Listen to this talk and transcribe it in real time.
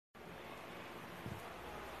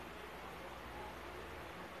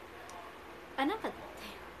Anak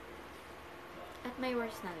at my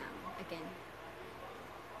worst na lang again.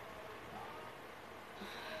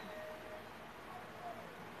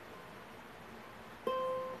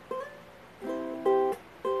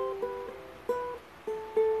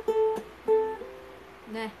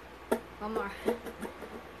 Nah, one more.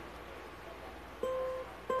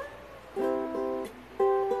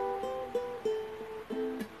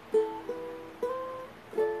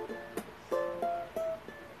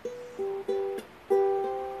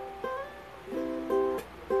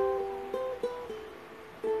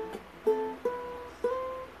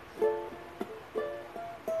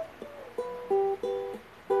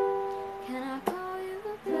 Can I call you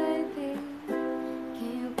a baby?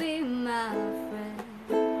 Can you be my friend?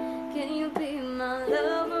 Can you be my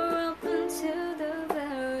lover up until the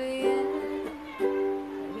very end?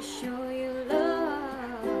 Let me show you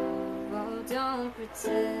love, oh don't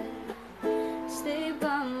pretend. Stay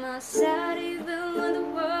by my side even when the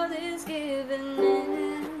world is giving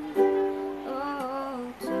in.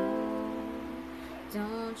 Oh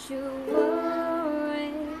don't you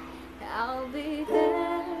worry, I'll be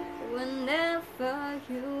there whenever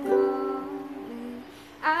you want me.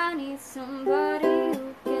 I need somebody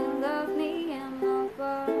who can love me at my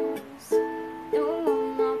worst. No,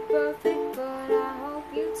 I'm not perfect, but I hope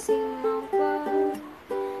you see my worth.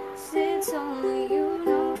 'Cause it's only you,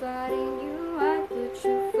 nobody you, I put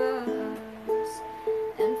you first.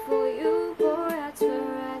 And for you, boy, that's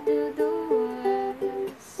where I do the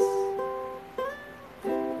worst.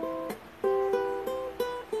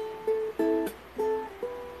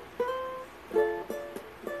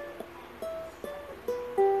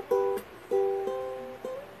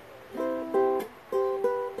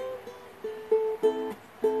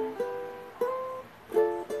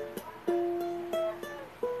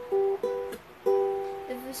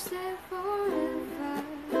 If we stay forever,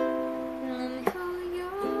 then let me hold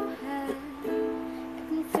your hand. I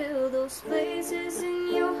can feel those places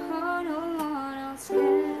in your heart no one else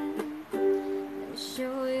can. Let me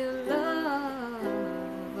show you love,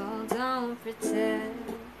 oh don't pretend.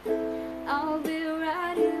 I'll be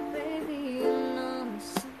right here, baby, you know I'm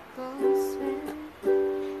supposed to.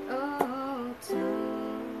 Oh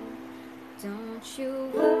don't you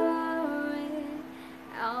worry,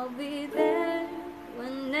 I'll be there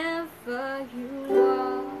whenever you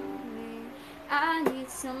want me. I need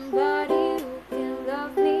somebody who can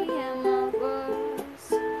love me at my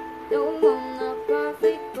worst. No, I'm not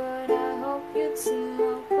perfect, but I hope you'd see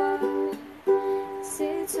my worth. 'Cause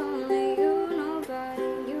it's only you, nobody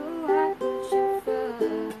you, I put you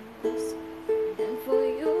first. And for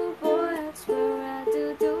you, boy, that's where I do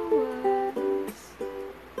the worst.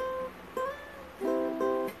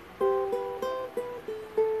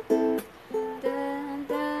 Dun, dun,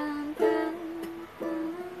 dun, dun.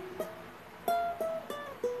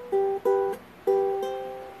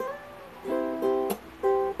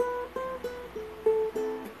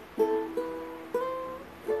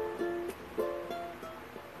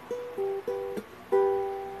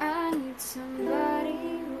 I need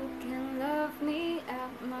somebody who can love me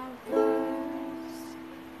at my worst.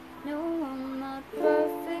 No, I'm not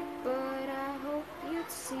perfect, but I hope you'd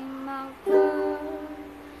see my worth.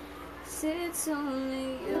 'Cause it's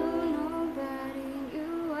only you, nobody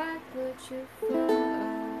you, I put you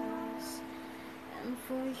first. And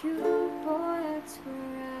for you, boy, that's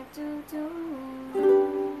where I do the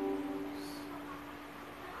worst.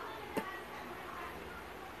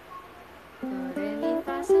 Do, re, mi,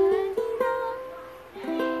 fa, sol, la, ti, do.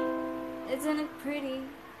 Isn't it pretty?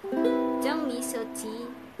 Don't be so tea.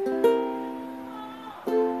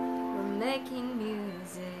 We're making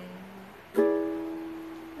music.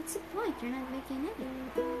 What's the point? You're not making anything.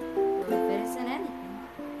 Well, if it isn't anything,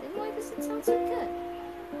 then why does it sound so good?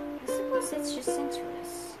 I suppose it's just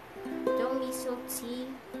interest. Don't be so tea.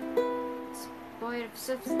 It's void of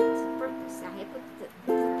substance and purpose. I put the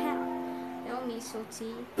pen. Don't be so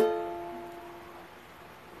tea.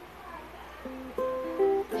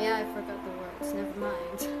 Yeah, I forgot the words. Never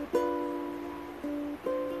mind.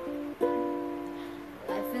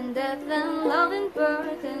 Life and death and love and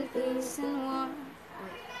birth and peace and war.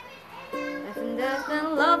 Life and death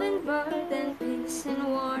and love and birth and peace and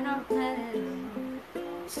war on our planet.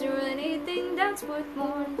 Is there anything that's worth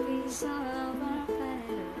more than peace and love on our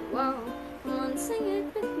planet? Whoa, come on, sing it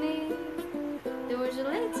with me. Doors are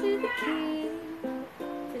led to the key.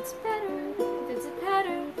 If it's better, if it's a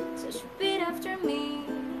pattern, so repeat after me.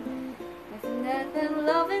 Life and death and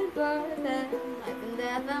love and birth and life and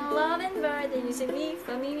death and love and birth and you say me,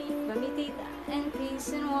 fa mi, tita, and peace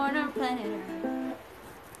and war on our planet Earth.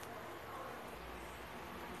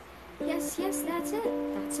 Yes, yes, that's it.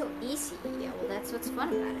 That's so easy. Yeah, well, that's what's fun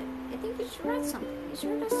about it. I think you should write something. You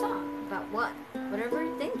should write a song. About what? Whatever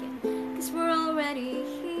you're thinking. Cause we're already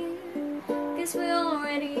here. Cause we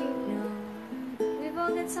already know. We've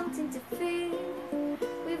all got something to feel.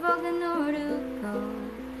 We've all got nowhere to go.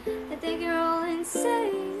 I think you're all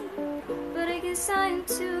insane, but I guess I am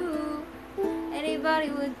too. Anybody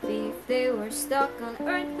would be if they were stuck on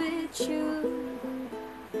earth with you.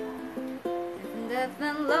 Life and death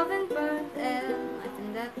and love and birth and life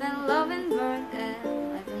and death and love and birth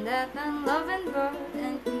and life and death and love and birth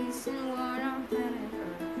and peace and war on our planet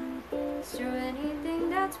Earth. Is there anything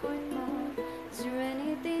that's worth more? Is there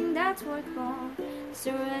anything that's worth more? Is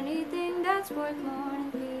there anything that's worth more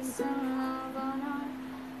than peace and love on our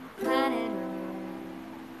planet Earth?